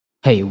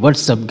Hey,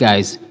 what's up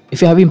guys?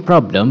 If you're having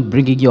problem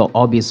bringing your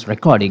OBS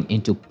recording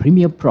into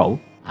Premiere Pro,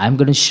 I'm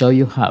gonna show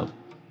you how.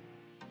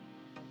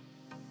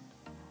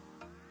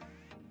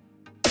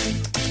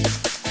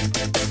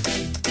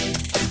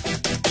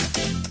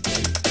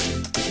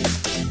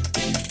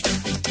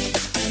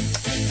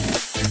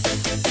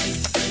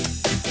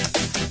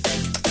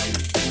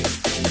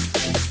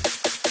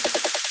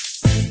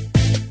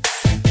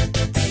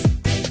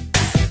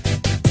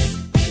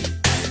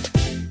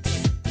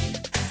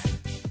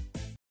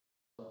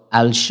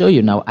 I'll show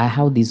you now. I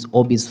have this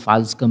OBS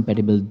files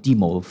compatible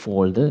demo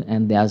folder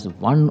and there's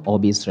one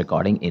OBS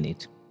recording in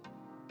it.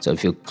 So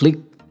if you click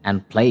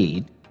and play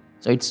it,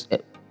 so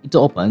it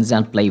opens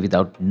and play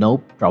without no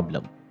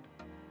problem.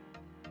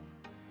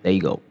 There you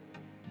go.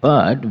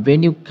 But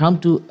when you come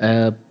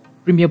to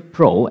Premiere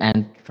Pro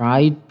and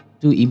try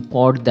to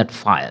import that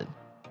file,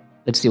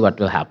 let's see what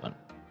will happen.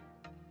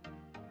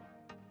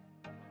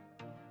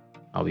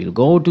 Now we'll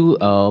go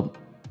to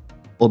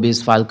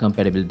OBS file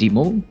compatible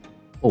demo.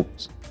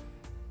 Oops.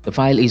 The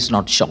file is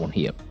not shown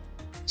here.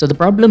 So the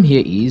problem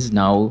here is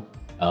now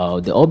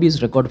the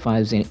OBS record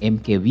files in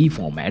MKV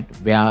format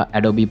where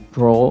Adobe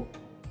Pro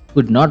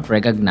could not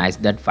recognize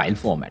that file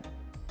format.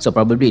 So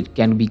probably it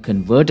can be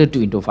converted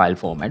into file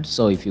format.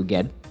 So if you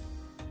get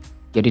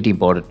it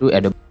imported to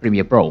Adobe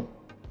Premiere Pro.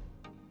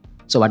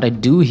 So what I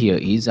do here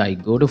is I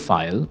go to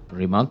File,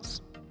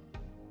 Remux,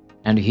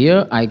 and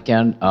here I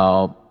can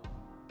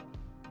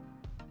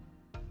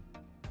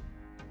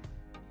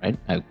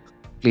I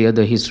clear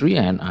the history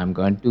and I'm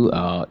going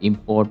to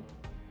import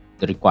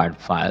the required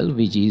file,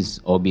 which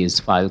is OBS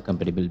file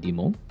compatible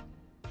demo.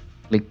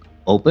 Click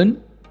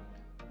open.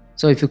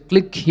 So if you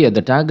click here,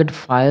 the target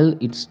file,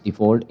 it's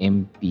default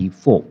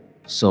MP4.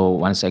 So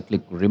once I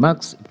click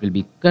remux, it will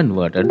be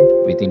converted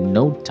within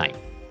no time.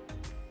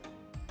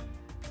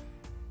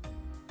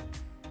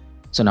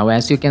 So now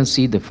as you can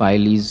see, the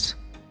file is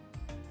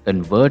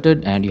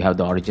converted and you have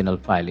the original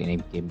file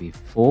in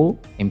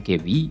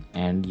MKV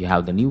and you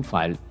have the new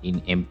file in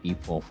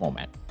MP4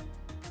 format.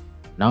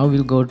 Now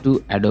we'll go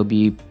to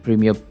Adobe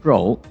Premiere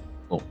Pro.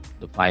 Oh,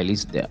 the file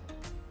is there.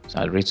 So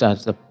I'll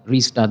restart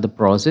the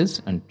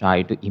process and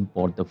try to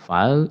import the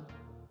file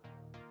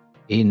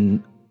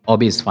in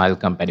OBS file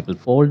compatible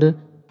folder.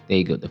 There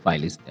you go, the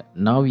file is there.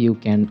 Now you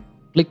can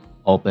click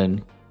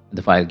open,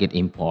 the file get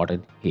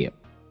imported here.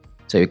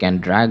 So you can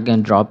drag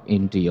and drop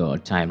into your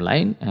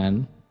timeline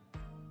and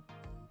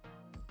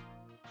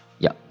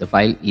yeah, the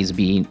file is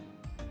being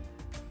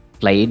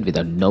played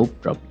without no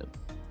problem.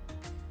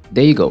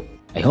 There you go.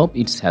 I hope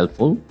it's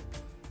helpful.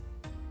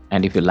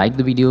 And if you like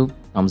the video,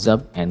 thumbs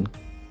up and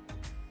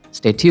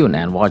stay tuned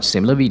and watch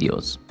similar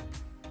videos.